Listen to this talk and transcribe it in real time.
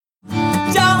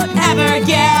Don't ever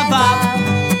give up.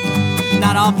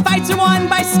 Not all fights are won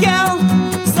by skill,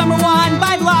 some are won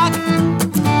by luck.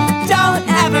 Don't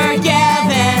ever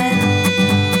give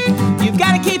in. You've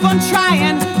gotta keep on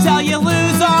trying till you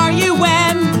lose or you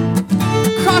win.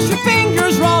 Cross your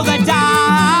fingers, roll the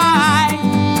die.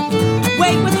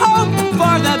 Wait with hope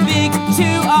for the big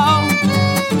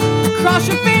 2-0. Cross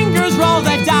your fingers, roll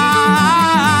the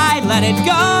die. Let it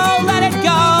go, let it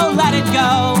go, let it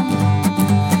go.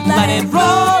 Let it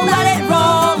roll, let it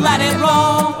roll, let it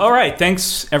roll. All right,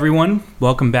 thanks everyone.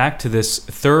 Welcome back to this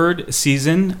third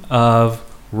season of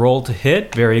Roll to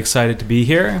Hit. Very excited to be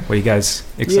here. What are you guys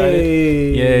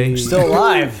excited? Yay. We're still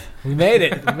alive. We made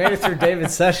it. We made it through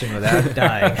David's session without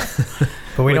dying.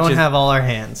 But we don't have all our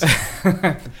hands.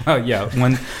 Oh, yeah.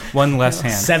 One less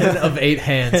hand. 7 of 8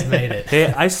 hands made it.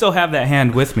 Hey, I still have that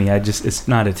hand with me. It's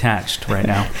not attached right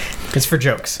now. It's for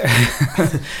jokes.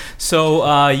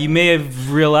 So you may have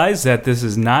realized that this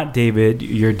is not David,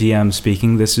 your DM,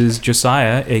 speaking. This is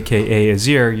Josiah, a.k.a.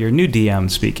 Azir, your new DM,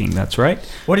 speaking. That's right.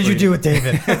 What did you do with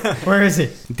David? Where is he?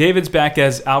 David's back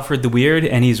as Alfred the Weird,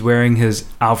 and he's wearing his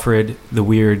Alfred the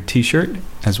Weird t-shirt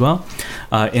as well,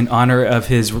 in honor of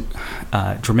his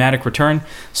dramatic return.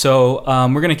 So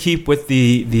we're going to keep with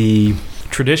the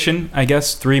tradition, I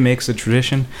guess. 3 makes a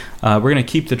tradition. We're going to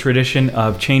keep the tradition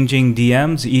of changing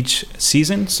DMs each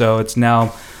season. So it's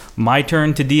now my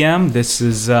turn to DM. This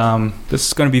is going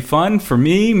to be fun for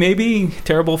me, maybe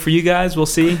terrible for you guys. We'll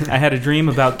see. I had a dream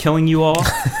about killing you all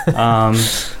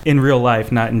in real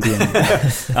life, not in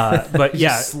DM. But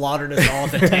yeah, slaughtered us all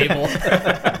at the table.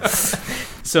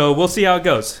 So we'll see how it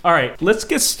goes. All right, let's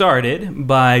get started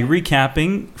by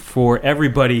recapping for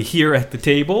everybody here at the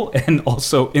table and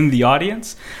also in the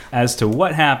audience as to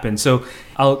what happened. So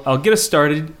I'll get us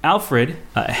started. Alfred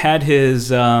had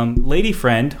his lady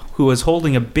friend who was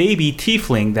holding a baby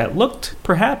tiefling that looked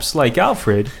perhaps like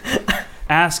Alfred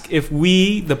ask if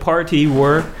we, the party,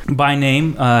 were by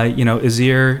name,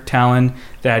 Azir, Talon,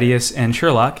 Thaddeus, and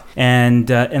Sherlock. And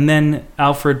then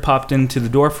Alfred popped into the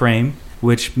doorframe,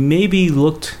 which maybe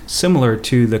looked similar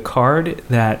to the card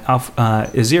that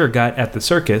Azir got at the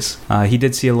circus. He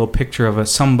did see a little picture of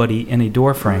somebody in a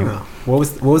doorframe. Oh.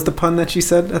 What was the pun that you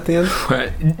said at the end?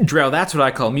 Drell, that's what I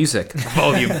call music.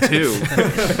 Volume 2.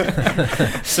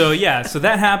 So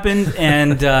that happened,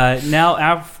 and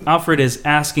now Alfred is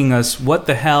asking us, what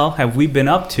the hell have we been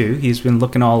up to? He's been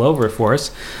looking all over for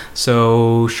us.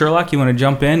 So, Sherlock, you want to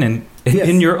jump in and... Yes.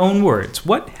 In your own words,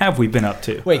 what have we been up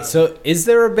to? Wait, so is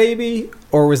there a baby,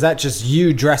 or was that just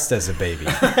you dressed as a baby?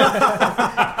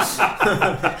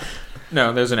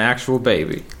 No, there's an actual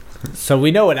baby. So we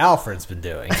know what Alfred's been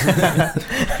doing. Nice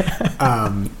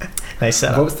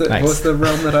setup. What was the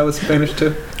realm that I was banished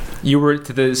to? You were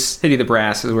to the City of the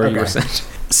Brass is where you were sent.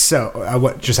 So,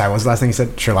 what was the last thing you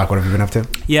said? Sherlock, what have you been up to?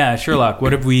 Yeah, Sherlock,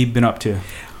 what have we been up to?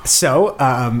 So,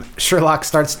 Sherlock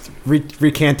starts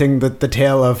recanting the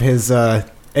tale of his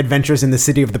adventures in the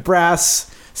City of the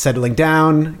Brass, settling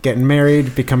down, getting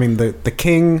married, becoming the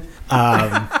king,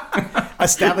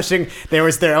 establishing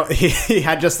he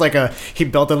had just he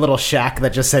built a little shack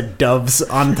that just said doves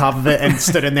on top of it and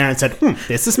stood in there and said,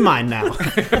 this is mine now.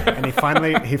 And he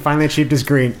finally achieved his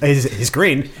dream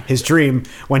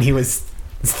when he was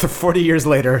 40 years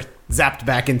later zapped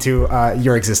back into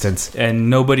your existence. And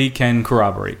nobody can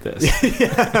corroborate this.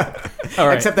 Yeah. All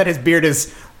right. Except that his beard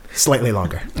is slightly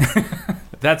longer.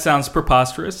 That sounds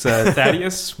preposterous.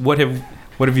 Thaddeus, what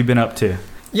have you been up to?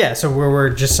 Yeah, so we're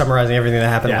just summarizing everything that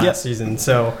happened last season.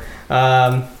 So,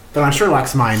 but on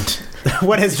Sherlock's mind,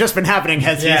 what has just been happening he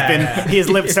has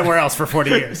lived somewhere else for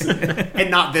 40 years,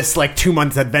 and not this 2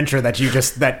 months adventure that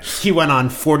he went on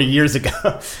 40 years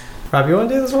ago. Rob, you want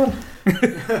to do this one?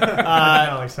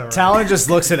 Talon just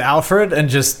looks at Alfred and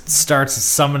just starts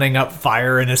summoning up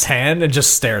fire in his hand and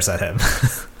just stares at him.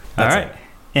 All right.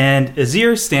 And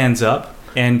Azir stands up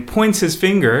and points his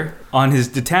finger on his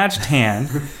detached hand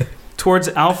towards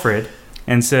Alfred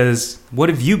and says, what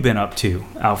have you been up to,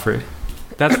 Alfred?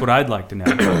 That's what I'd like to know.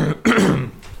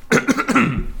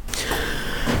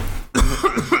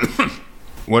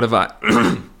 What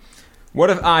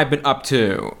have I been up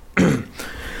to?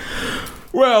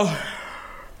 Well,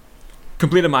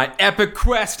 completed my epic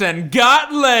quest and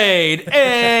got laid.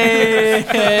 Hey!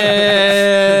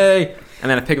 And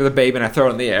then I pick up the baby and I throw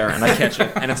it in the air and I catch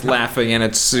it and it's laughing and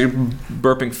it's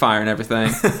burping fire and everything.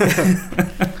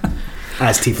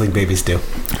 As tiefling babies do.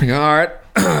 All right.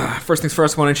 First things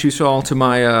first, I want to introduce you all to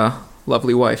my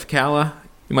lovely wife, Kala.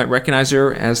 You might recognize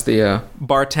her as the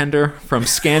bartender from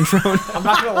Scandrone. I'm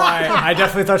not going to lie. I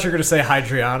definitely thought you were going to say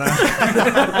Hydriana.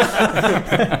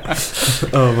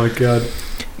 Oh, my God.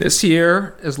 This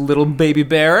here is little baby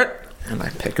Barrett. And I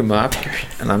pick him up,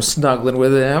 and I'm snuggling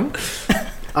with him.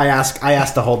 I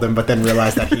ask to hold him, but then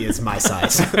realize that he is my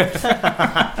size.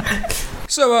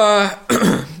 So,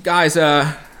 guys,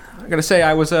 I gotta say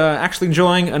I was actually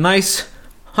enjoying a nice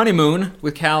honeymoon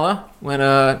with Kala when,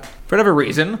 for whatever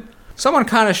reason, someone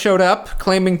kind of showed up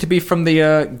claiming to be from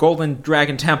the Golden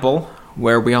Dragon Temple,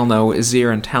 where we all know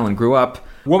Azir and Talon grew up.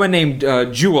 A woman named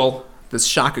Jewel, this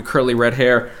shock of curly red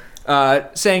hair,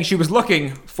 saying she was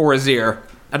looking for Azir.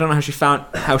 I don't know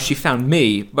how she found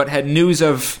me, but had news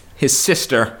of his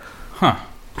sister. Huh.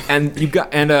 And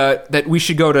that we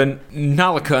should go to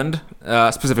Nalakund,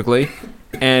 specifically,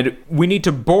 and we need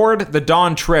to board the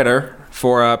Dawn Treader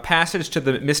for a passage to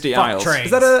the Misty Isles.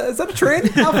 trains. Is that a train?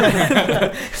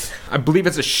 I believe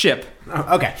it's a ship.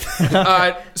 Oh, okay.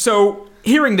 So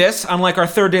hearing this, on like our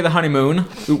third day of the honeymoon,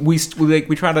 we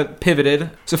tried to pivoted.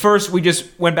 So first we just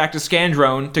went back to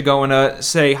Scandrone to go and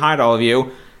say hi to all of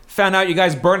you. Found out you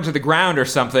guys burned to the ground or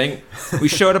something. We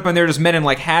showed up and there were just men in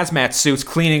like hazmat suits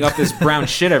cleaning up this brown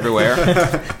shit everywhere.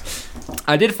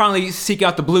 I did finally seek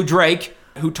out the Blue Drake,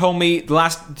 who told me the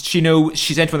last she knew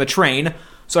she's entering the train.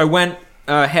 So I went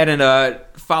ahead and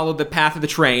followed the path of the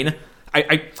train.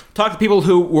 I talked to people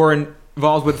who were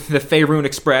involved with the Faerun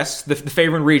Express, the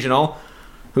Faerun Regional,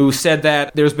 who said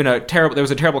that there was a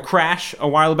terrible crash a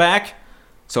while back.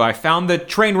 So I found the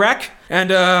train wreck, and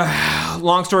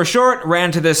long story short,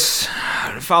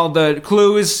 followed the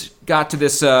clues, got to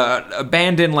this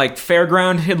abandoned like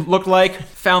fairground it looked like,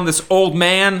 found this old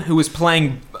man who was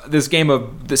playing this game of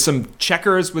some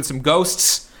checkers with some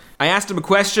ghosts. I asked him a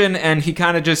question, and he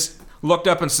kind of just looked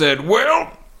up and said,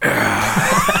 "Well,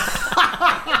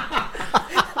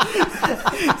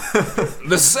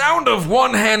 the sound of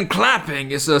one hand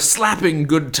clapping is a slapping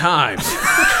good time."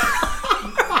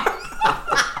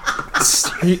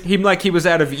 He like he was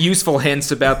out of useful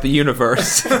hints about the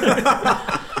universe.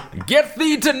 "Get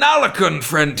thee to Nalakund,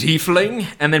 friend tiefling,"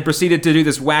 and then proceeded to do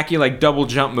this wacky like double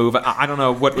jump move. I don't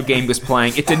know what game he was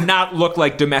playing. It did not look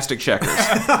like domestic checkers.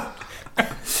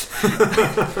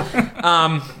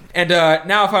 And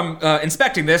now if I'm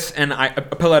inspecting this, and I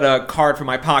pull out a card from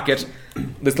my pocket,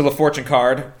 this little fortune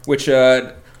card, which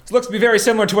looks to be very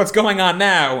similar to what's going on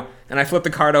now, and I flip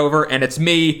the card over, and it's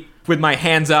me with my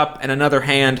hands up and another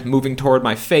hand moving toward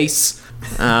my face.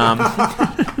 Is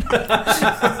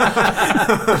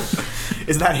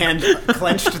that hand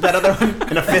clenched, that other one,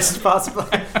 in a fist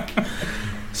possibly?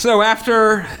 So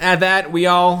after that, we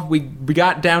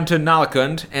got down to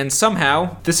Nalakund, and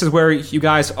somehow, this is where you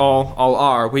guys all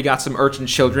are. We got some urchin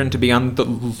children to be on the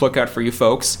lookout for you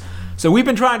folks. So we've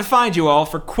been trying to find you all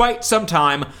for quite some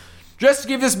time, just to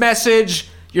give this message.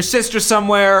 Your sister's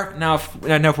somewhere. Now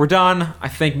if we're done, I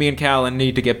think me and Callan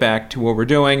need to get back to what we're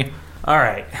doing. All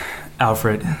right,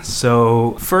 Alfred.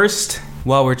 So first,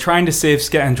 while we're trying to save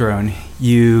Scandrone,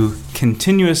 you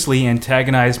continuously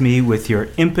antagonize me with your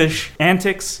impish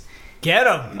antics. Get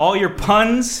him! All your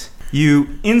puns.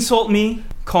 You insult me,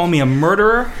 call me a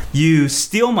murderer. You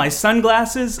steal my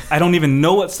sunglasses. I don't even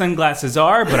know what sunglasses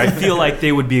are, but I feel like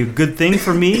they would be a good thing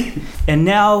for me. And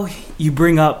now you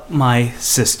bring up my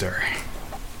sister.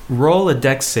 Roll a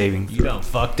dex saving throw. You done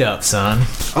fucked up, son.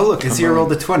 Oh, look, Azir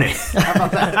rolled a 20. How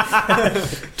about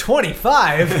that?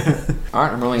 25? All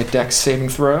right, I'm rolling a dex saving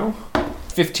throw.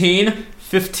 15.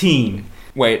 15.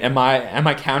 Wait, am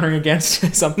I countering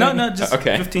against something? No, just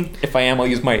okay. 15. If I am, I'll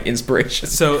use my inspiration.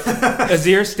 So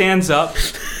Azir stands up,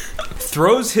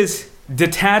 throws his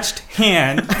detached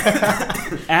hand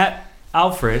at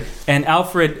Alfred, and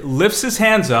Alfred lifts his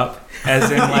hands up, as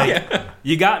in like,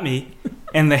 you got me.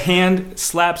 And the hand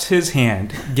slaps his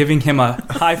hand, giving him a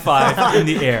high five in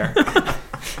the air.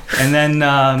 And then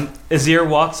Azir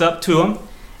walks up to him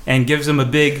and gives him a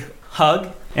big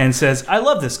hug and says, "I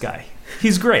love this guy.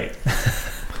 He's great.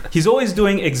 He's always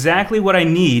doing exactly what I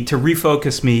need to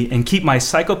refocus me and keep my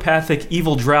psychopathic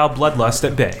evil drow bloodlust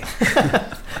at bay."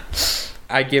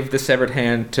 I give the severed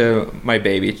hand to my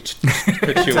baby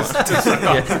to chew on.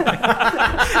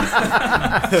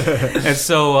 And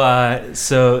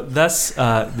so thus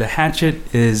the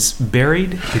hatchet is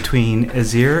buried between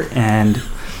Azir and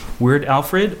Weird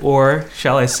Alfred, or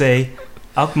shall I say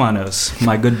Alkmanos,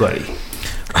 my good buddy.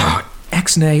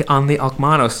 X-nay on the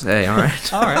Alkmanos day, all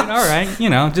right? All right. You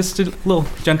know, just a little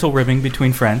gentle ribbing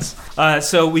between friends.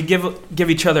 So we give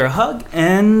each other a hug,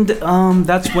 and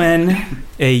that's when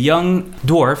a young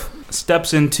dwarf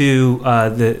steps into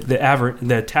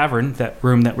the tavern, that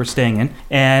room that we're staying in,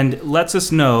 and lets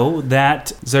us know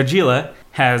that Zargila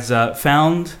has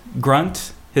found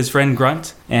Grunt, his friend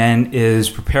Grunt, and is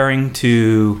preparing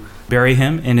to bury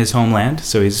him in his homeland.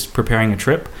 So he's preparing a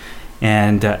trip,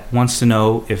 and wants to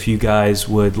know if you guys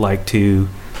would like to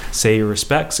say your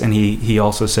respects, and he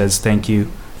also says thank you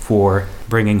for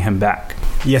bringing him back.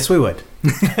 Yes, we would.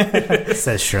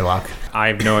 Says Sherlock. I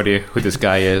have no idea who this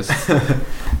guy is.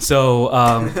 So,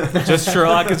 just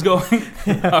Sherlock is going?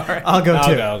 All right. I'll go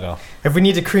too. I'll go. If we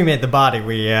need to cremate the body,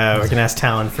 we can ask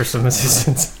Talon for some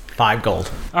assistance. 5 gold.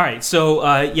 All right, so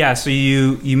so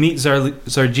you meet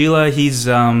Zargila. He's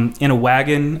in a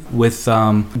wagon with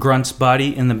Grunt's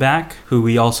body in the back, who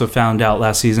we also found out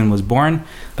last season was born,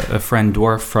 a friend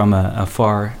dwarf from a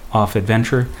far-off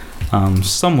adventure,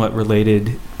 somewhat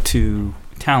related to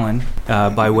Talon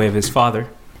by way of his father.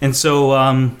 And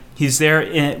so he's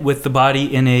there with the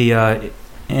body in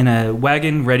a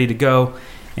wagon, ready to go.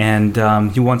 And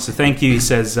he wants to thank you. He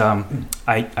says,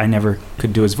 I never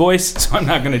could do his voice, so I'm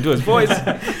not going to do his voice.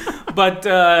 But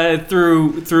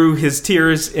through his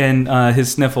tears and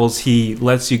his sniffles, he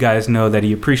lets you guys know that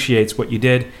he appreciates what you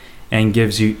did and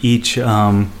gives you each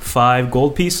 5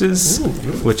 gold pieces,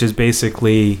 which is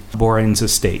basically Boren's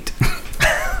estate.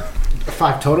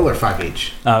 5 total or 5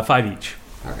 each? 5 each.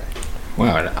 Okay.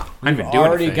 Wow, We've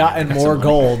already gotten more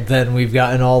gold than we've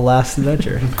gotten all last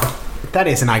adventure.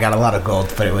 Thaddeus and I got a lot of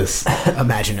gold, but it was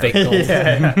imaginary. Fake gold.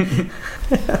 Yeah.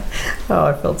 Oh,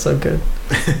 I felt so good.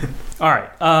 All right.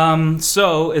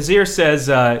 So Azir says,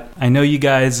 I know you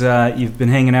guys, you've been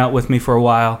hanging out with me for a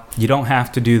while. You don't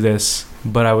have to do this,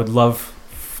 but I would love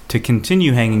to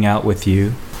continue hanging out with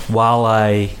you while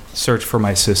I search for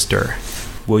my sister.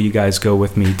 Will you guys go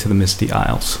with me to the Misty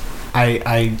Isles?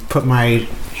 I put my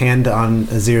hand on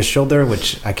Azir's shoulder,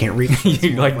 which I can't reach.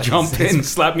 You jump in and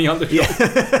slap me on the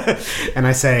shoulder. And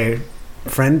I say,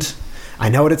 friend, I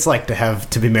know what it's like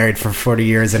to be married for 40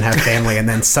 years and have family and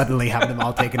then suddenly have them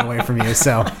all taken away from you.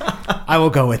 So I will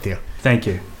go with you. Thank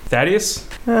you. Thaddeus?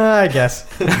 I guess.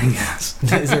 Yes.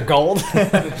 Is there gold?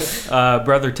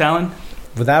 Brother Talon?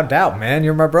 Without doubt, man.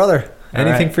 You're my brother. All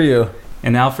Anything right. for you.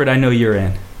 And Alfred, I know you're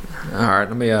in. All right,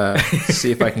 let me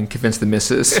see if I can convince the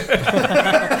missus.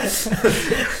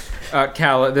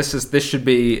 Cal, this should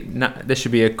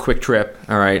be a quick trip.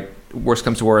 All right, worst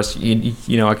comes to worst,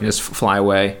 you know I can just fly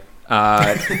away.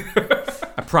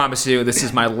 I promise you, this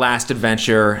is my last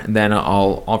adventure, and then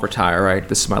I'll retire. All right,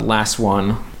 this is my last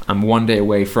one. I'm one day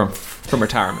away from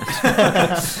retirement.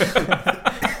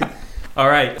 All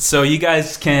right, so you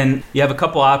guys you have a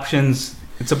couple options.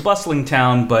 It's a bustling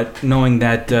town, but knowing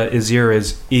that Azir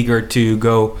is eager to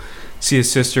go see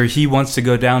his sister, he wants to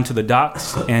go down to the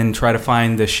docks and try to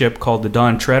find the ship called the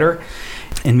Dawn Treader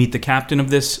and meet the captain of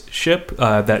this ship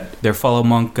that their fellow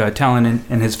monk Talon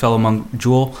and his fellow monk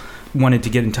Jewel wanted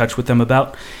to get in touch with them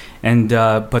about. And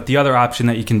but the other option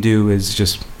that you can do is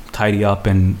just tidy up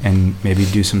and maybe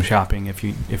do some shopping if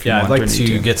you want. I'd like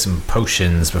to get some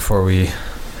potions before we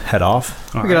head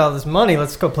off. We got all this money.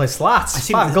 Let's go play slots.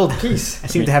 5 gold apiece. I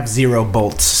seem to have 0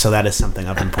 bolts, so that is something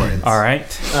of importance. All right.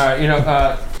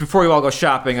 Before you all go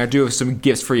shopping, I do have some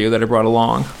gifts for you that I brought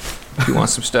along. If you want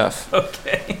some stuff.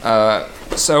 Okay.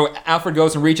 So Alfred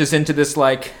goes and reaches into this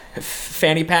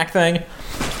fanny pack thing.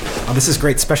 Oh, this is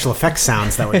great special effects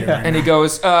sounds that we're doing. And he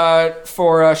goes,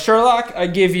 for Sherlock, I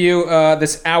give you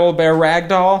this owl bear rag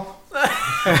doll.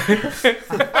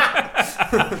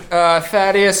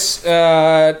 Thaddeus,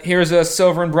 here's a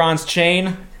silver and bronze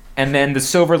chain. And then the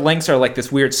silver links are like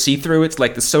this weird see-through. It's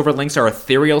like the silver links are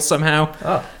ethereal somehow.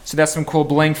 Oh. So that's some cool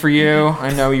bling for you.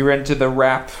 I know you're into the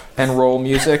rap and roll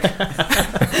music.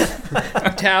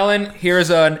 Talon, here's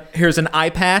an eye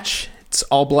patch. It's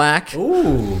all black.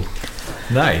 Ooh.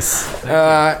 Nice.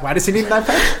 Why does he need an eye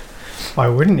patch? Why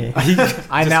wouldn't he?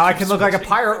 I can look like a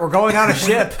pirate. We're going on a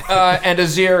ship. And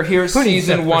Azir, here's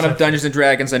season 1 of Dungeons and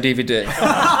Dragons on DVD.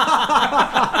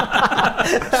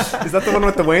 Is that the one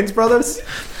with the Wayans brothers?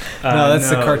 No, that's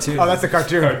the cartoon. Oh, that's the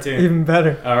cartoon. Even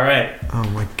better. All right. Oh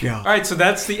my god. All right, so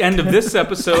that's the end of this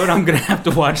episode. I'm going to have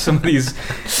to watch some of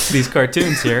these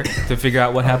cartoons here to figure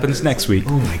out what happens next week.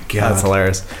 Oh my god. That's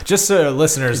hilarious. Just so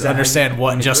listeners understand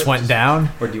what just went down.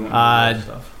 Or do you want more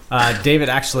stuff? David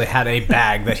actually had a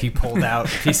bag that he pulled out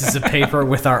pieces of paper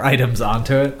with our items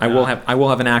onto it. I will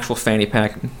have an actual fanny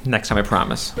pack next time, I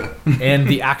promise. And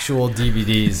the actual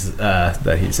DVDs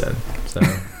that he said. So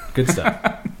good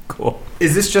stuff. Cool.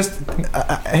 Is this just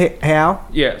hey Al?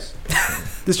 Yes.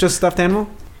 This just stuffed animal?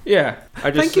 Yeah.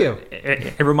 Thank you.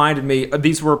 It reminded me.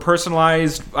 These were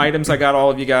personalized items I got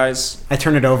all of you guys. I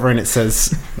turn it over and it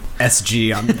says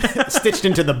SG on stitched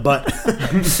into the butt.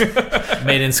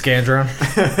 Made in Scandron.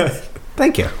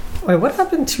 Thank you. Wait, what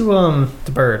happened to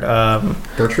the bird?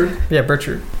 Gertrude? Yeah,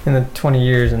 Bertrude. In the 20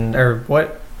 years or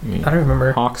what? I don't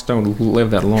remember. Hawks don't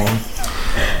live that long.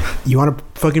 You want to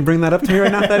fucking bring that up to me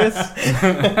right now, that is?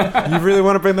 You really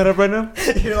want to bring that up right now?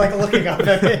 You're like looking up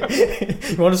at me.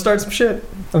 You want to start some shit?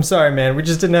 I'm sorry, man. We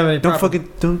just didn't have any. Don't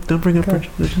bring up.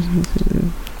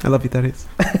 I love you, that is.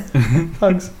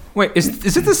 Hugs. Wait,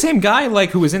 is it the same guy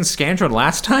like who was in Scandron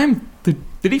last time?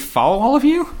 Did he follow all of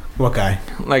you? What guy?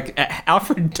 Like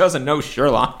Alfred doesn't know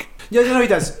Sherlock. Yeah, he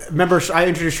does. Remember, I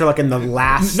introduced Sherlock in the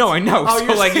last. No, I know. So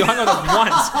like you hung out with him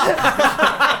once.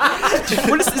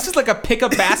 What is this? Is like a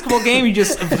pickup basketball game? You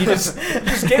just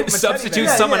substitute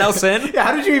someone else in? Yeah,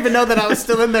 how did you even know that I was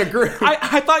still in their group?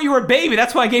 I thought you were a baby.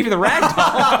 That's why I gave you the rag doll.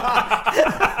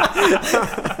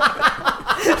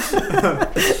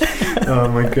 Oh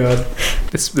my god.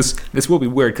 This will be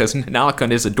weird because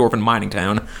Nalakund is a dwarven mining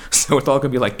town, so it's all gonna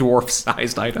be like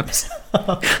dwarf-sized items.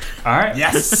 All right.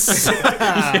 Yes.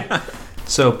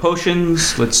 So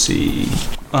potions, let's see.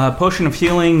 Potion of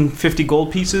healing, 50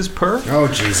 gold pieces per. Oh,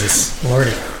 Jesus.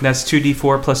 Lordy. That's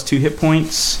 2d4 plus 2 hit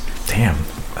points. Damn.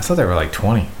 I thought they were like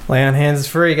 20. Lay on hands is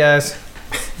free, guys.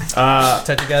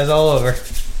 Touch you guys all over.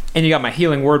 And you got my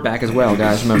healing word back as well,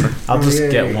 guys. Remember? I'll just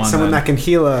get one. Someone then. that can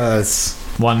heal us.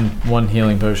 One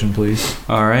healing potion, please.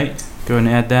 All right. Go ahead and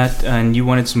add that. And you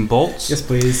wanted some bolts? Yes,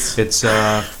 please. It's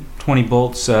 20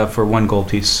 bolts for 1 gold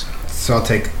piece. So I'll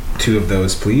take 2 of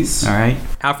those, please. All right.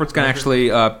 Alfred's gonna actually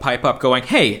pipe up, going,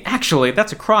 "Hey, actually,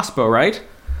 that's a crossbow, right?"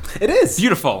 It is.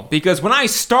 Beautiful, because when I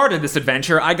started this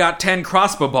adventure, I got 10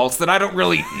 crossbow bolts that I don't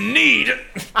really need.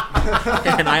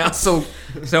 And I also...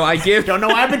 So I give... Don't know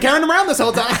why I've been carrying them around this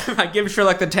whole time. I give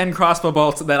Sherlock the 10 crossbow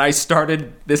bolts that I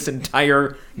started this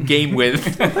entire game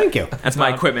with. Thank you. That's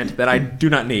my equipment that I do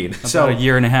not need. So a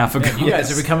year and a half ago. You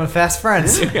guys are becoming fast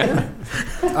friends.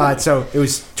 So it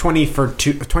was 20 for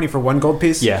 1 gold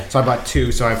piece? Yeah. So I bought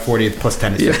 2, so I have 40 plus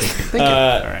 10 is 50. Thank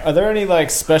you. Are there any like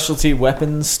specialty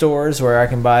weapons stores where I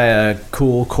can buy a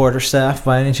cool quarterstaff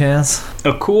by any chance?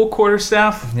 A cool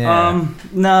quarterstaff? Yeah.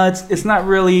 No, it's not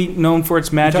really known for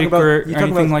its magic or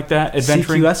anything about like that.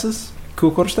 Adventuring. CQSs?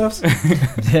 Cool quarterstaffs?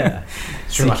 Yeah.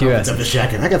 CQS. Up this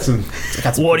jacket. I got some.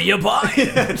 What do you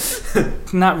buy?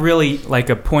 Not really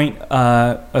like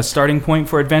a starting point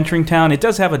for adventuring town. It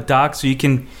does have a dock, so you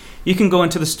can go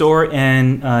into the store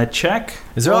and check.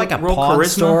 Is there like a pawn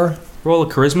store? Roll a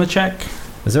charisma check.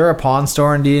 Is there a pawn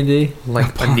store in D&D?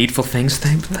 Like a Needful Things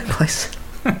thing in that place.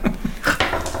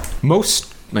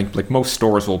 Most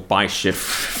stores will buy shit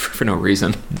for no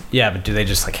reason. Yeah, but do they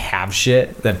just like have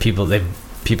shit that people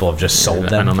have just sold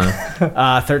them? I don't know.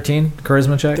 13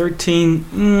 charisma check. 13.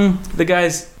 The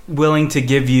guy's willing to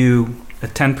give you a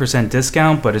 10%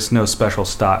 discount, but it's no special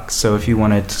stock. So if you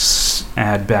want to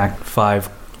add back 5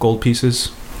 gold pieces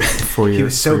for your, he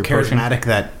was so for your potion. charismatic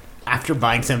that after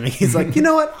buying something, he's like, you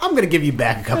know what? I'm going to give you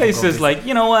back a couple. He says like,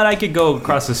 you know what? I could go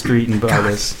across the street and buy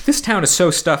this. This town is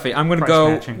so stuffy. I'm going to Price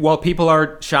go, matching. while people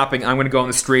are shopping, I'm going to go on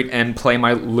the street and play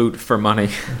my loot for money.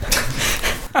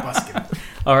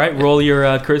 All right, roll your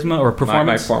charisma or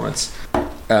performance. My performance.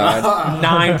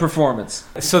 9 performance.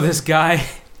 So this guy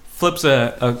flips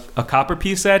a copper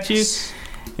piece at you.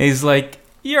 And he's like,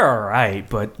 "You're all right,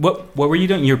 but what were you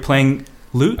doing? You're playing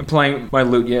loot?" I'm playing my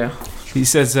loot, yeah. He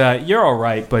says, "You're all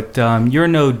right, but you're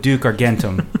no Duke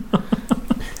Argentum."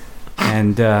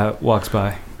 And walks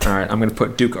by. All right, I'm going to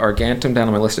put Duke Argentum down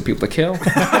on my list of people to kill.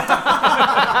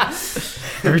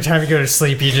 Every time you go to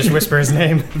sleep, you just whisper his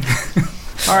name.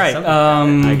 All right.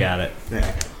 I got it.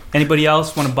 Yeah. Anybody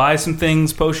else want to buy some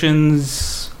things?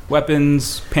 Potions,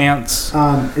 weapons, pants?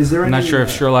 Is there I'm not sure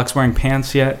if Sherlock's wearing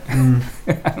pants yet.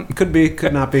 Could be,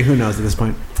 could not be. Who knows at this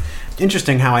point?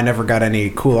 Interesting how I never got any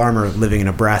cool armor living in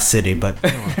a brass city, but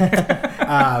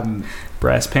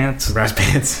Brass pants. brass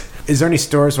pants. Is there any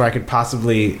stores where I could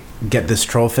possibly get this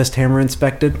troll fist hammer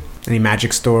inspected? Any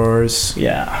magic stores?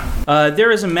 Yeah. There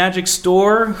is a magic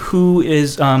store who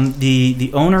is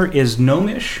the owner is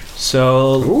gnomish.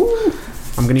 So Ooh.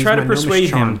 I'm gonna try use to my persuade gnomish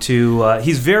charm. him to.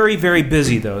 He's very very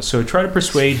busy though. So try to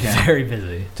persuade him Very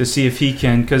busy. to see if he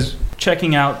can. Because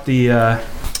checking out the 20.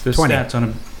 stats on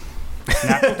him.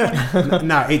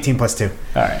 No, 18 plus 2.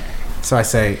 All right. So I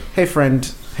say, hey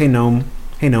friend, hey gnome,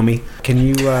 hey gnomie, can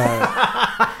you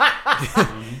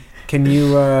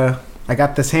I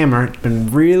got this hammer. I've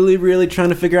been really, really trying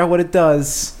to figure out what it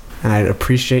does. And I'd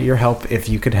appreciate your help if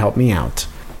you could help me out.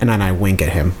 And then I wink at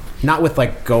him. Not with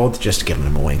like gold, just giving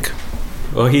him a wink.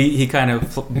 Well, he kind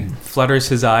of flutters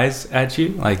his eyes at you,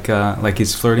 like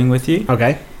he's flirting with you,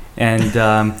 Okay.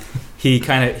 and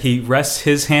he rests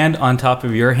his hand on top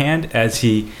of your hand as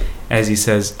he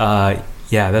says,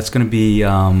 "Yeah, that's going to be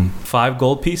 5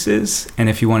 gold pieces, and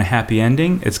if you want a happy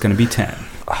ending, it's going to be 10."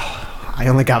 I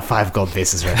only got 5 gold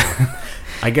pieces right now.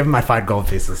 I give him my 5 gold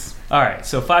pieces. All right,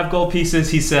 so 5 gold pieces.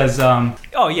 He says,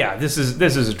 "Oh yeah, this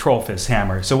is a troll fist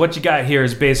hammer. So what you got here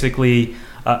is basically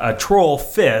a troll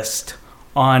fist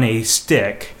on a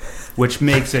stick, which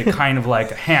makes it kind of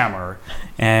like a hammer.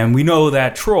 And we know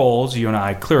that trolls, you and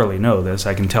I clearly know this.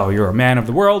 I can tell you're a man of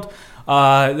the world.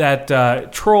 That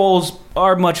trolls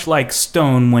are much like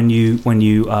stone when you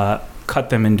cut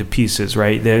them into pieces,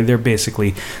 right? They're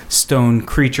basically stone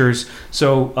creatures.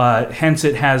 So hence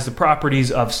it has the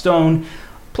properties of stone,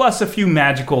 plus a few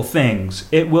magical things.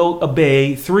 It will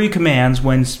obey 3 commands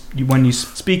when you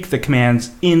speak the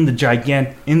commands in the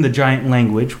giant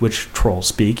language, which trolls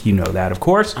speak. You know that, of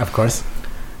course. Of course.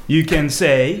 You can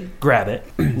say, grab it,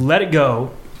 let it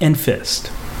go, and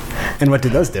fist. And what do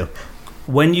those do?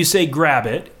 When you say grab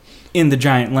it in the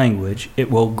giant language, it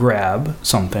will grab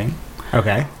something.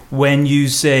 Okay. When you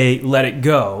say let it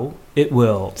go, it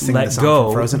will Sing the let song go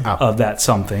from Frozen? Oh. of that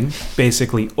something,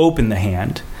 basically open the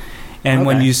hand. And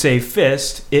when Okay. you say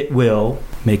fist, it will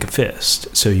make a fist,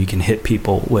 so you can hit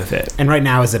people with it. And right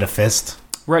now, is it a fist?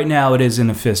 Right now, it is in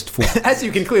a fist form. As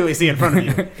you can clearly see in front of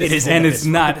you, it is. And it's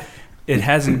not, it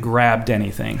hasn't grabbed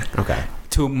anything, Okay.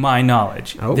 to my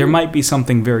knowledge. Oh. There might be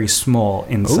something very small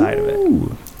inside of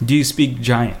it. Do you speak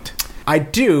giant? I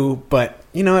do, but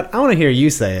you know what? I want to hear you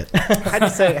say it.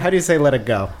 How do you say let it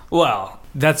go? Well,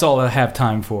 that's all I have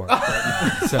time for.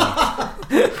 So,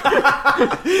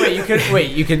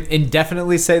 Wait, you can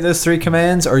indefinitely say those 3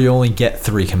 commands, or you only get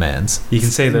 3 commands? you can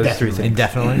say those 3 things.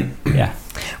 Indefinitely? Yeah.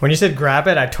 When you said grab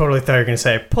it, I totally thought you were going to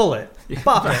say pull it.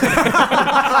 Bop it.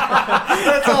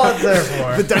 That's all it's there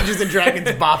for. The Dungeons and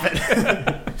Dragons bop it.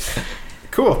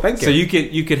 Cool, thank you. So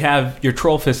you could have your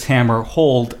troll fist hammer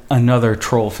hold another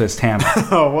troll fist hammer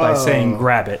Oh, by saying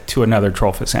grab it to another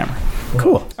troll fist hammer.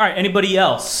 cool. All right, anybody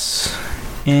else?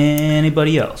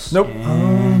 Anybody else? Nope.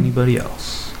 Anybody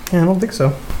else? Yeah, I don't think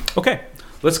so. Okay,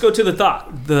 let's go to the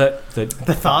The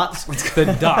thoughts?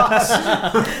 the docks.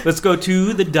 Let's go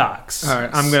to the docks. All right,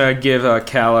 I'm gonna give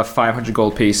Calla 500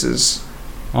 gold pieces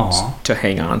Aw. to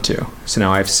hang on to. So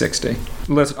now I have 60.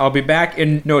 I'll be back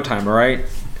in no time. All right.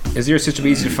 Azir's system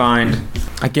easy to find.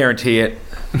 I guarantee it.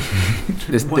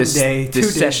 This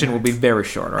session will be very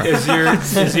short. All right.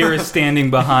 Azir is standing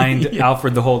behind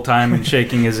Alfred the whole time and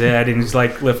shaking his head, and he's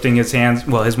like lifting his hands,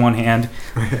 well, his one hand,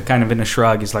 kind of in a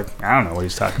shrug. He's like, I don't know what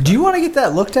he's talking about. Do you want to get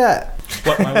that looked at?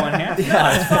 What, my one hand?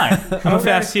 No, it's fine. I'm a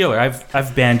fast healer.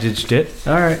 I've bandaged it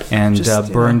All right. and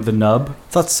Just, burned the nub.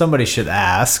 Thought somebody should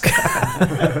ask.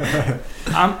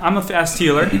 I'm a fast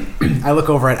healer. I look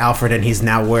over at Alfred, and he's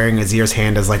now wearing Azir's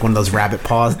hand as like one of those rabbit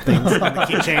paws things on the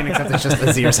keychain, except it's just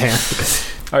Azir's hand.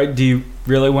 All right, do you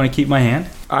really want to keep my hand?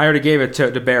 I already gave it to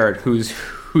Barrett, who's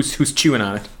chewing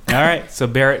on it. All right, so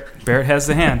Barrett has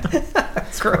the hand.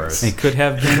 That's gross. It could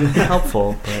have been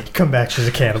helpful, but Come back, she's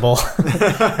a cannibal.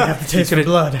 I have the taste of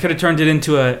blood. could have turned it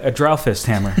into a drow fist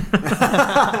hammer.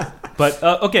 But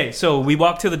okay, so we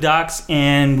walk to the docks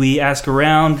and we ask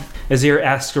around. Azir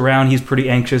asks around. He's pretty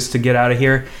anxious to get out of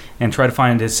here and try to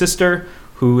find his sister,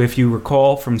 who, if you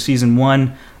recall from season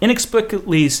 1,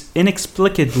 inexplicably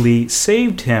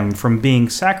saved him from being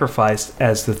sacrificed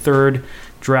as the 3rd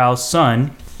drow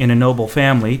son in a noble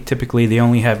family. Typically, they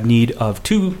only have need of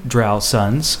 2 drow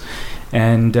sons.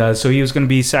 And so he was going to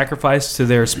be sacrificed to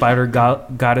their spider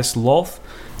goddess Lolth.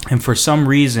 And for some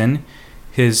reason,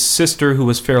 his sister, who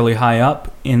was fairly high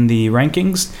up in the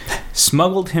rankings,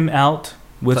 smuggled him out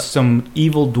with some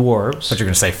evil dwarves. But you're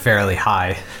going to say fairly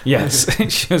high. Yes,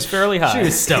 she was fairly high. She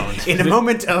was stoned. In a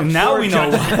moment of Now we know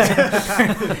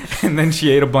why. And then she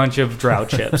ate a bunch of drought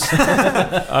chips.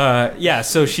 Yeah,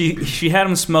 so she had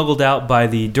him smuggled out by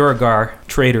the Duragar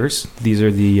traders. These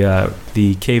are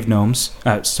the cave gnomes.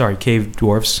 Cave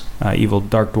dwarves, evil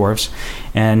dark dwarves.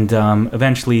 And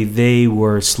eventually they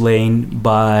were slain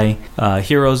by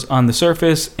heroes on the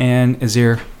surface, and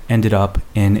Azir ended up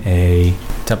in a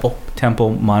temple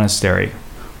monastery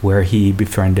where he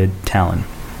befriended Talon,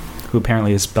 who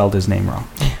apparently has spelled his name wrong.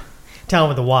 Town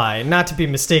with a Y, not to be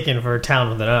mistaken for town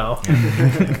with an O.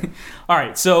 All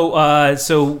right, so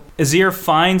Azir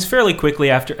finds fairly quickly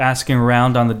after asking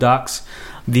around on the docks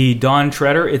the Dawn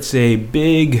Treader. It's a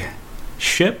big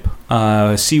ship,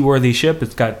 seaworthy ship.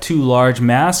 It's got 2 large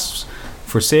masts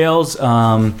for sails.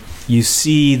 You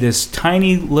see this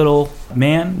tiny little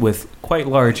man with quite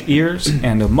large ears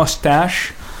and a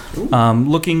mustache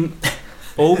looking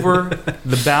over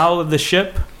the bow of the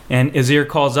ship. And Azir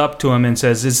calls up to him and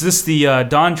says, "Is this the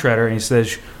Dawn Treader?" And he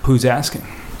says, "Who's asking?"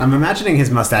 I'm imagining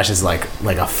his mustache is like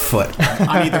a foot on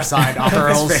either side off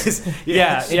of his face.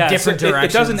 Yeah. different So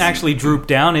directions. It doesn't actually droop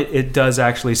down. It does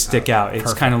actually stick out.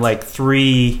 It's kind of like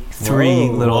three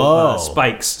little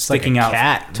spikes like sticking a out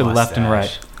cat to the left and right.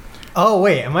 mustache. Oh,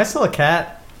 wait. Am I still a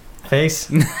cat? Face?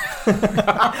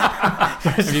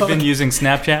 Have you been using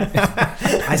Snapchat?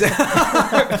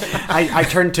 I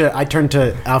turned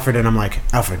to Alfred and I'm like,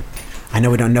 Alfred, I know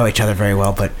we don't know each other very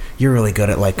well, but you're really good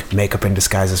at like makeup and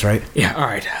disguises, right? Yeah, all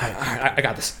right. I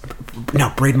got this.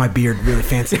 No, braid my beard really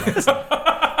fancy.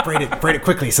 braid it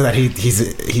quickly so that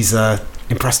he's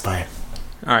impressed by it.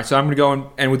 All right, so I'm going to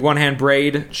go and with one hand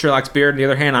braid Sherlock's beard, and the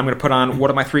other hand I'm going to put on one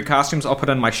of my 3 costumes. I'll put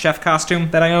on my chef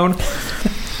costume that I own.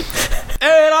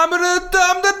 And I'm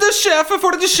the chef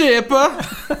for the ship.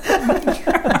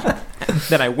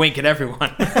 Then I wink at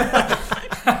everyone.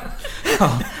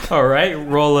 All right,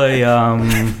 roll a.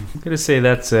 I'm gonna say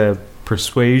that's a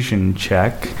persuasion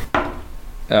check.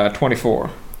 24.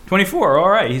 24. All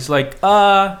right. He's like,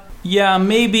 yeah,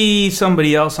 maybe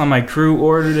somebody else on my crew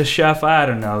ordered a chef. I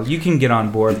don't know. You can get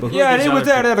on board. But who are Yeah, these it was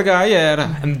other that other guy.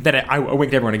 Yeah, and then I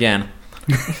winked at everyone again.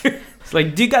 It's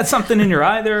like, do you got something in your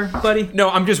eye there, buddy? No,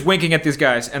 I'm just winking at these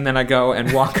guys, and then I go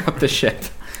and walk up the ship.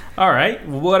 All right.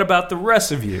 What about the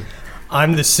rest of you?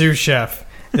 I'm the sous chef.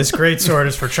 This great sword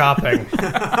is for chopping.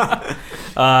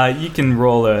 You can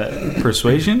roll a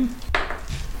persuasion.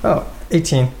 Oh,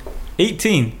 18.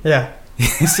 18. Yeah.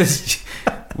 He says,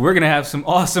 we're going to have some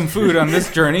awesome food on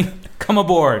this journey. Come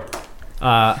aboard.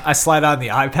 I slide on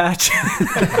the eye patch.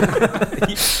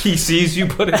 He sees you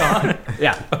put it on.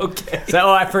 Yeah. Okay. So,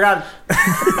 I forgot.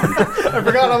 I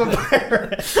forgot I'm a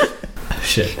pirate.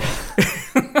 Shit.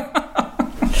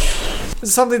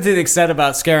 Something to the extent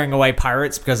about scaring away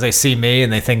pirates because they see me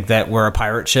and they think that we're a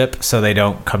pirate ship, so they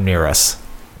don't come near us.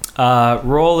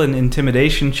 Roll an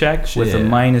intimidation check with a Shit.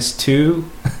 -2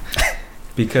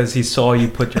 because he saw you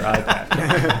put your eye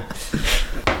patch.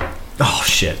 Oh,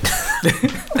 shit.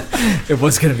 It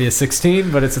was going to be a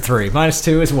 16, but it's a 3.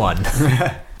 -2 is 1.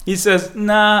 He says,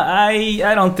 nah,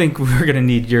 I don't think we're going to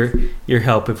need your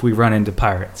help if we run into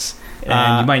pirates.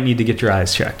 And you might need to get your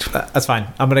eyes checked. That's fine.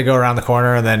 I'm going to go around the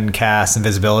corner and then cast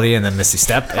invisibility and then Misty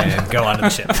Step and go onto the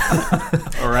ship.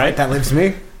 All right. That leaves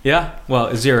me. Yeah. Well,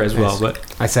 Azira as well. Yes. But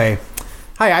I say,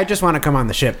 hi, I just want to come on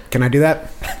the ship. Can I do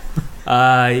that?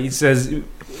 he says,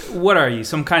 what are you,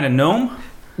 some kind of gnome?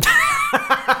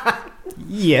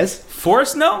 Yes.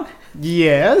 Forest gnome?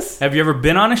 Yes. Have you ever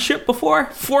been on a ship before?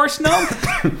 Forest gnome?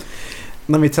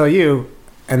 Let me tell you.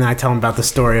 And then I tell him about the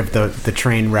story of the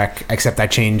train wreck, except I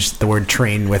changed the word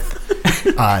train with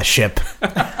ship.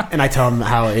 And I tell him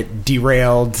how it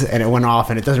derailed and it went off,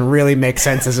 and it doesn't really make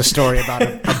sense as a story about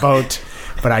a boat,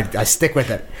 but I stick with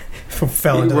it.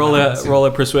 Fell into roll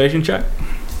a persuasion check.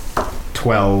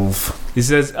 12. He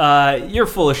says, you're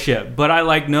full of shit, but I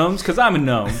like gnomes because I'm a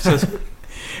gnome. So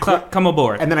come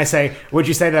aboard. And then I say, would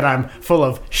you say that I'm full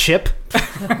of ship?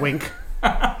 Wink.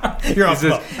 You're He off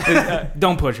says,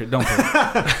 don't push it. Don't push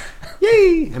it.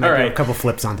 Yay! And I All do right. a couple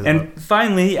flips onto the boat. And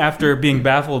finally, after being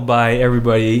baffled by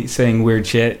everybody saying weird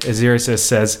shit, Azira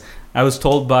says, I was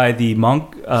told by the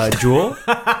monk, Jewel,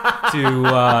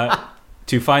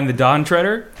 to find the Dawn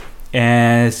Treader,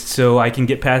 and so I can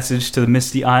get passage to the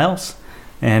Misty Isles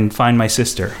and find my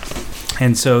sister.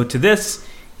 And so to this,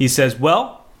 he says,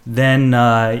 well, then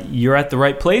you're at the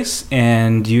right place,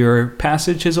 and your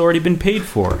passage has already been paid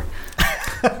for.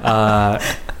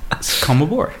 Come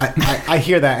aboard. I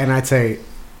hear that, and I'd say,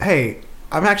 hey,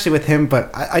 I'm actually with him,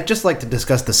 but I'd just like to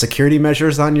discuss the security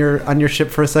measures on your ship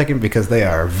for a second, because they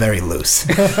are very loose.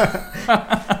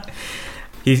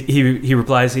 He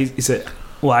replies, he said,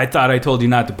 well, I thought I told you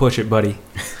not to push it, buddy.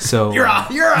 So You're out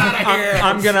of here.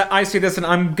 I see this, and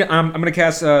I'm gonna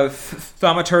cast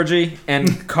thaumaturgy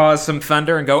and cause some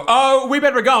thunder and go. Oh, we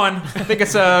better be going. I think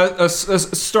it's a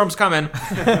storm's coming.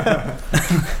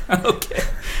 Okay.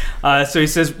 So he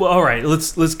says, well, all right,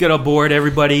 let's get aboard,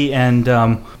 everybody, and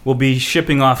we'll be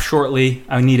shipping off shortly.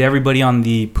 I need everybody on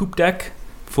the poop deck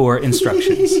for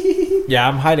instructions. Yeah,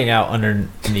 I'm hiding out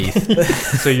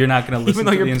underneath. So you're not going to listen Even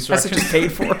though to your the passage instructions? is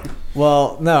paid for.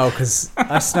 Well, no, because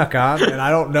I snuck on and I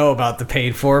don't know about the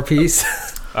paid for piece.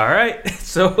 All right.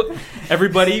 So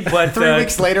everybody, but 3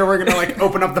 weeks later, we're gonna like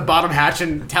open up the bottom hatch,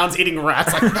 and town's eating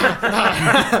rats. Like,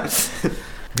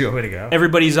 Good way to go.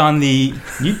 everybody's on the.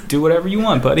 You do whatever you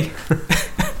want, buddy.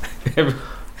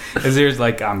 Azir's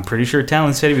like, I'm pretty sure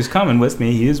Talon said he was coming with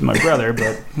me. He is my brother,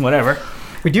 but whatever.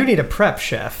 We do need a prep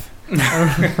chef.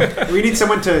 we need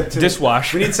someone to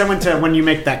Dishwash. We need someone to, when you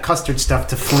make that custard stuff,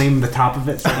 to flame the top of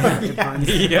it. So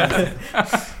Yeah.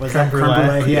 Was that Creme creme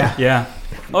brulee. brulee? Yeah. Yeah.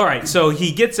 All right. So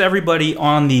he gets everybody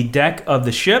on the deck of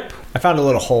the ship. I found a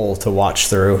little hole to watch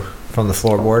through from the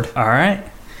floorboard. All right.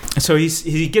 So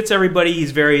he gets everybody.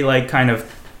 He's very like kind of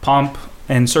pomp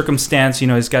and circumstance. You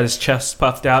know, he's got his chest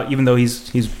puffed out, even though he's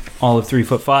all of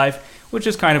 3'5", which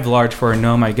is kind of large for a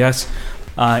gnome, I guess.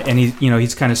 and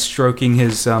he's kind of stroking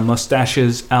his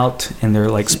mustaches out, and they're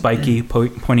like spiky,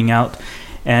 pointing out.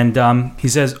 And he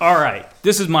says, "All right,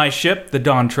 this is my ship, the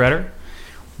Dawn Treader.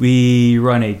 We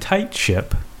run a tight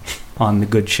ship on the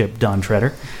good ship Dawn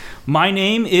Treader. My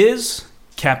name is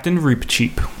Captain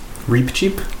Reepicheep."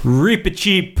 Reepicheep?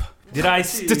 Reepicheep. Did I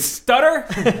stutter?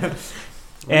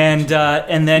 And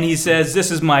then he says,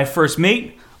 "This is my first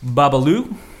mate,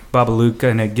 Babalu." Babalu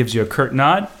kind of gives you a curt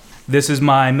nod. "This is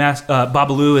my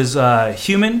Babalu is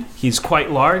human. He's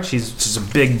quite large. He's just a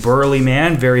big burly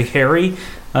man, very hairy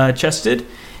chested,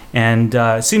 and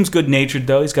seems good-natured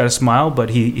though. He's got a smile,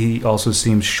 but he also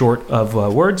seems short of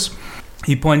words."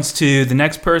 He points to the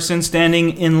next person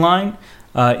standing in line.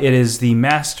 It is the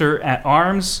Master at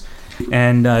Arms,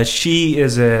 and she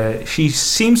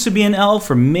seems to be an elf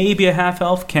or maybe a half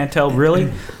elf. Can't tell really.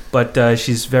 But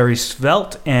she's very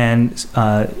svelte and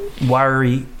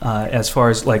wiry as far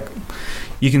as, like,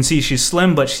 you can see she's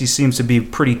slim, but she seems to be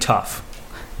pretty tough.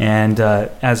 And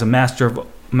as a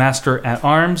master at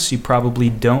arms, you probably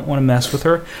don't want to mess with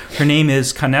her. Her name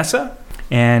is Canessa,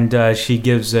 and she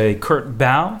gives a curt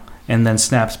bow and then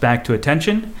snaps back to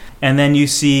attention. And then you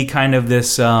see kind of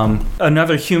this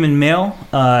another human male.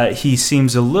 He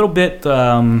seems a little bit,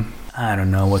 I don't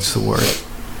know, what's the word?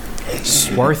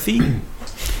 Swarthy?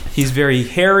 He's very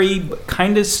hairy, but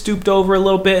kind of stooped over a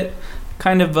little bit,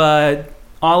 kind of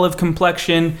olive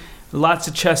complexion, lots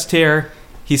of chest hair.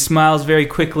 He smiles very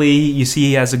quickly. You see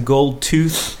he has a gold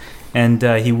tooth, and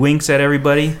he winks at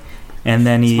everybody. And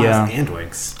then he smiles and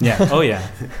winks. Yeah. Oh yeah.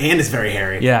 And is very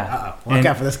hairy. Yeah. Uh-oh. Look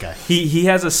out for this guy. He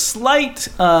has a slight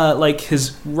like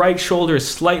his right shoulder is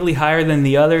slightly higher than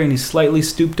the other, and he's slightly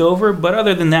stooped over. But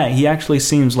other than that, he actually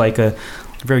seems like a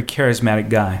very charismatic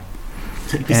guy.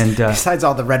 And besides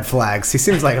all the red flags, he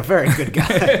seems like a very good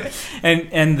guy.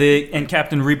 and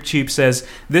Captain Reepicheep says,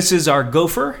 "This is our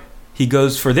gopher. He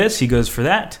goes for this, he goes for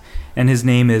that, and his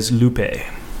name is Lupe."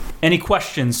 Any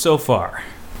questions so far?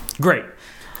 Great.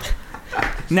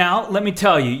 Now, let me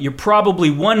tell you, you're probably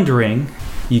wondering,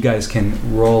 you guys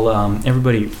can roll,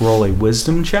 everybody roll a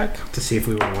wisdom check. To see if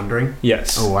we were wondering?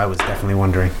 Yes. Oh, I was definitely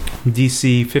wondering.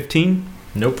 DC 15?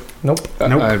 Nope.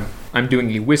 I'm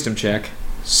doing a wisdom check.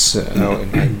 So,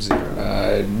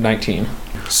 19.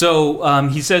 So,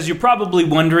 he says, you're probably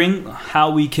wondering how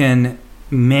we can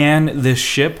man this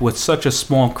ship with such a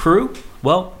small crew.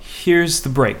 Well, here's the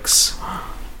breaks.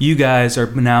 You guys are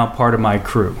now part of my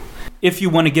crew. If you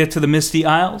want to get to the Misty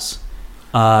Isles,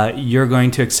 you're going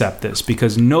to accept this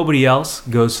because nobody else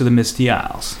goes to the Misty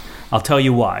Isles. I'll tell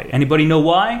you why. Anybody know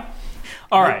why?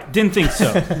 All right, didn't think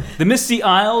so. The Misty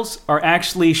Isles are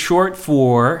actually short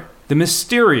for the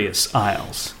Mysterious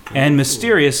Isles. And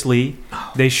mysteriously,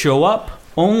 they show up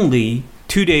only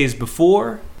 2 days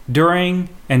before, during,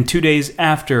 and 2 days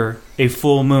after a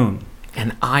full moon.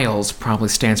 And Isles probably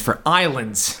stands for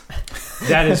islands.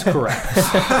 That is correct.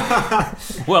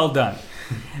 Well done.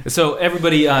 So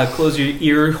everybody close your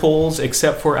ear holes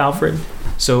except for Alfred.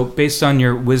 So based on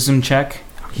your wisdom check,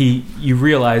 you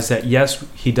realize that yes,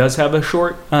 he does have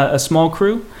a small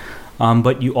crew,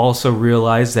 but you also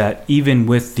realize that even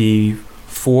with the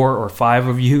 4 or 5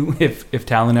 of you, if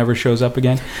Talon ever shows up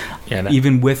again,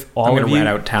 even with all of you, I'm going to rat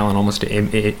out Talon almost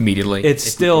immediately. It's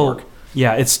still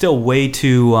way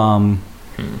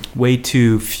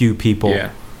too few people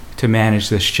to manage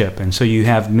this ship, and so you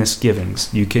have misgivings.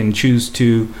 You can choose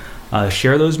to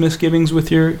share those misgivings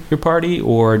with your party,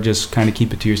 or just kind of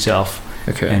keep it to yourself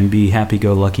and be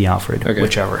happy-go-lucky Alfred,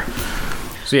 whichever.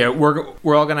 So yeah,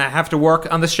 we're all gonna have to work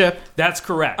on the ship. That's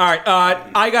correct. All right.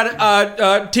 I got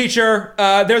a teacher.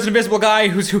 There's an invisible guy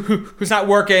who's not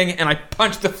working, and I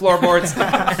punch the floorboards and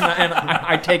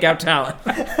I take out Talon.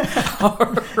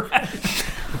 All right.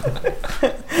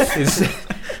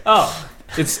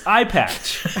 It's Eye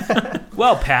Patch.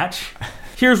 Well, Patch,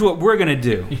 here's what we're gonna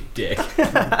do. You dick.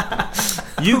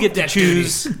 You get to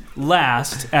choose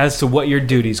last as to what your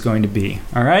duty's going to be.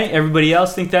 All right? Everybody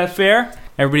else think that's fair?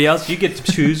 Everybody else, you get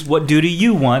to choose what duty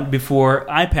you want before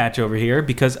Eye Patch over here,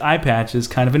 because Eye Patch is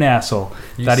kind of an asshole.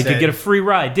 Thought he could get a free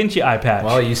ride, didn't you, Eye Patch?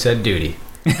 Well, you said duty.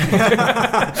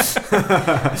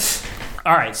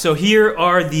 All right, so here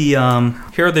are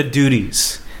the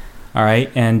duties. All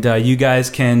right, and you guys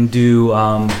can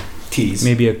do tease.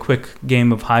 Maybe a quick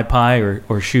game of high pie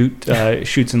or shoots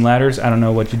and ladders. I don't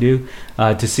know what you do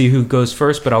to see who goes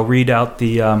first, but I'll read out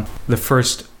the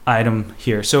first item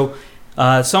here. So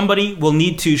somebody will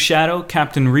need to shadow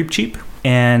Captain Reepicheep,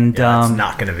 and it's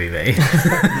not going to be me.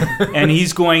 and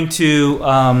he's going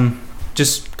to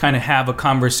just kind of have a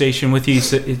conversation with you.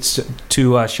 So it's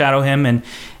to shadow him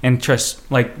and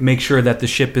just like make sure that the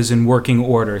ship is in working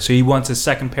order. So he wants a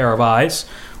second pair of eyes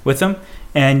with him,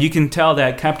 And you can tell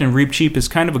that Captain Reapcheap is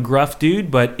kind of a gruff dude,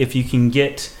 but if you can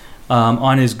get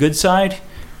on his good side,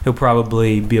 he'll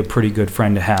probably be a pretty good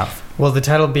friend to have. Will the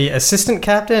title be assistant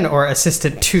captain or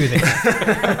assistant to the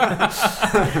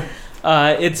captain?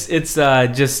 It's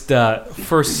just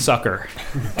first sucker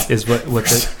is what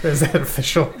the Is that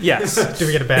official? yes. Do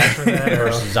we get a badge for that? Or?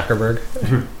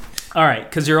 Zuckerberg. All right,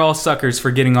 because you're all suckers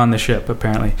for getting on the ship,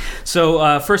 apparently.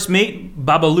 So, first mate,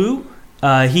 Babalu,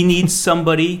 he needs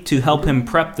somebody to help him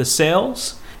prep the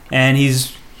sails, and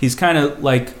he's kind of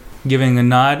like giving a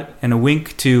nod and a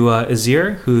wink to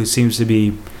Azir, who seems to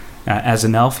be, as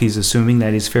an elf, he's assuming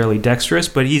that he's fairly dexterous,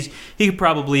 but he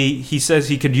says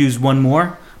he could use one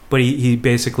more, but he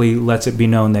basically lets it be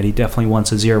known that he definitely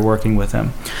wants Azir working with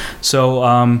him.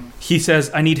 So he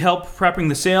says, I need help prepping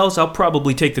the sails. I'll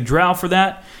probably take the drow for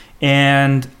that.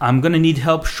 And I'm going to need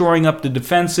help shoring up the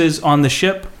defenses on the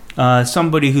ship.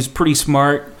 Somebody who's pretty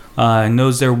smart,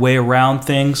 knows their way around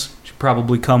things, should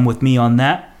probably come with me on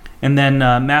that. And then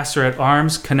Master at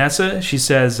Arms, Kanessa, she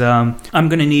says, I'm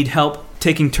going to need help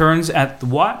taking turns at the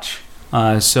watch.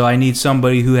 So I need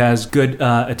somebody who has good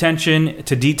attention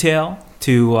to detail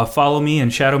to follow me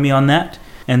and shadow me on that.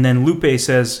 And then Lupe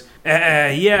says,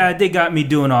 yeah, they got me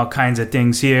doing all kinds of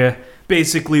things here.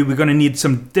 Basically, we're going to need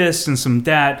some this and some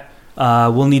that.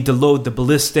 We'll need to load the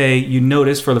ballistae. You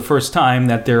notice for the first time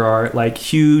that there are like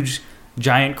huge,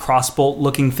 giant crossbolt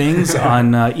looking things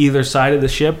on either side of the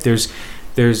ship. There's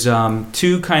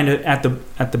two kind of at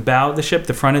the bow of the ship,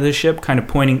 the front of the ship, kind of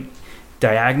pointing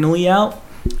diagonally out,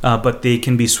 but they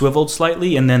can be swiveled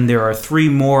slightly. And then there are three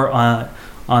more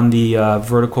on the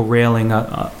vertical railing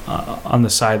on the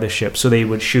side of the ship. So they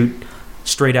would shoot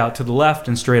straight out to the left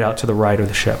and straight out to the right of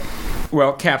the ship.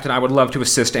 Well, Captain, I would love to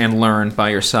assist and learn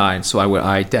by your side, so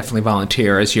I definitely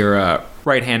volunteer as your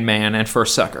right-hand man and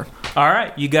first sucker. All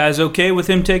right, you guys okay with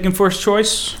him taking first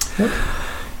choice?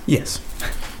 Yes.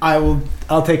 I'll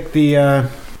take the...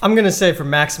 I'm going to say for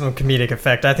maximum comedic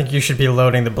effect, I think you should be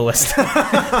loading the ballista. Well,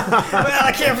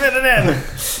 I can't fit it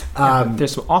in.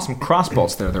 There's some awesome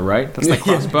crossbolts there, though, right? That's like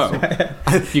crossbow.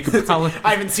 You could probably...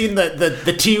 I haven't seen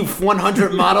the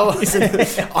T-100 model.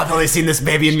 I've only seen this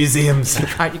baby in museums.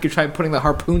 You could try putting the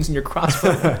harpoons in your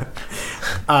crossbow.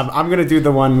 I'm going to do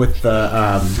the one with the...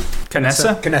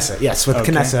 Kanessa? Kanessa, yes, with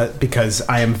Kanessa, because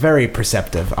I am very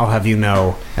perceptive. I'll have you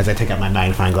know, as I take out my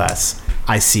magnifying glass,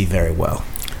 I see very well.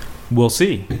 We'll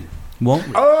see. Won't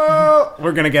we? Oh,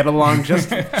 we're gonna get along just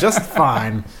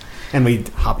fine. And we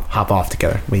hop off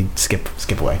together. We skip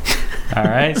away. All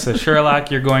right. So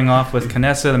Sherlock, you're going off with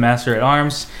Kanessa, the Master at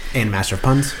Arms, And Master of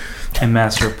Puns. and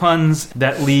Master of Puns.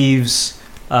 That leaves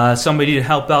somebody to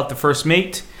help out the first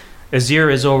mate.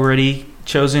 Azir is already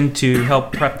chosen to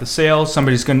help prep the sails.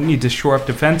 Somebody's going to need to shore up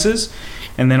defenses.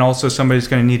 And then also somebody's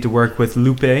going to need to work with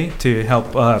Lupe to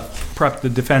help prep the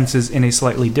defenses in a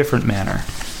slightly different manner.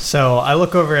 So I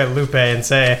look over at Lupe and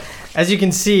say, as you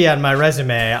can see on my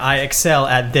resume, I excel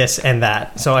at this and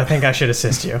that. So I think I should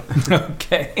assist you.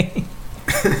 Okay.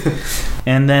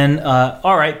 And then,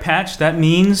 all right, Patch, that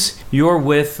means you're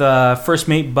with first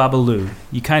mate Babalu.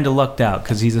 You kind of lucked out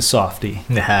because he's a softie.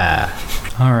 Nah.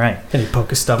 All right. And he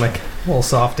poke his stomach. A little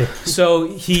softy. So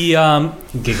he...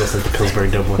 Giggles at the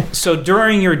Pillsbury Doughboy. So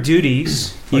during your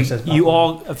duties, you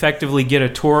all effectively get a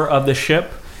tour of the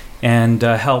ship and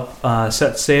help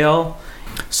set sail.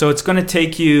 So it's going to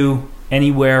take you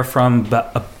anywhere from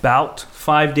about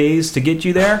 5 days to get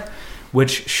you there,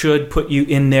 which should put you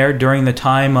in there during the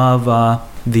time of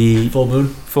the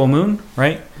full moon,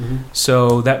 right? Mm-hmm.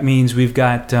 So that means we've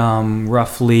got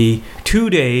roughly 2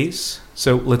 days.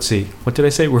 So let's see. What did I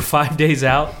say? We're 5 days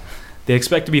out. They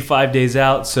expect to be 5 days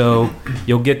out, so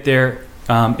you'll get there.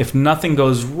 If nothing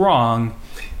goes wrong,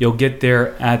 you'll get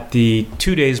there at the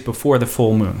 2 days before the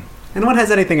full moon. And when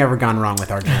has anything ever gone wrong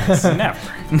with our games? Never.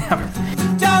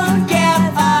 Don't give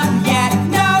up yet,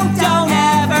 no, don't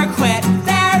ever quit.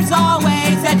 There's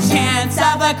always a chance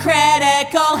of a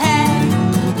critical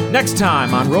hit. Next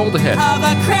time on Roll to Hit. Of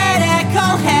a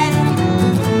critical hit.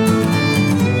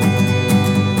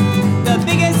 The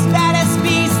biggest, baddest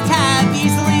beasts have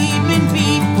easily been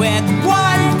beat with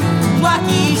one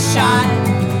lucky shot.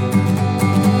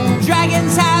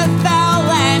 Dragons have fell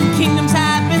and kingdoms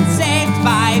have been saved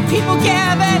by people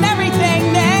giving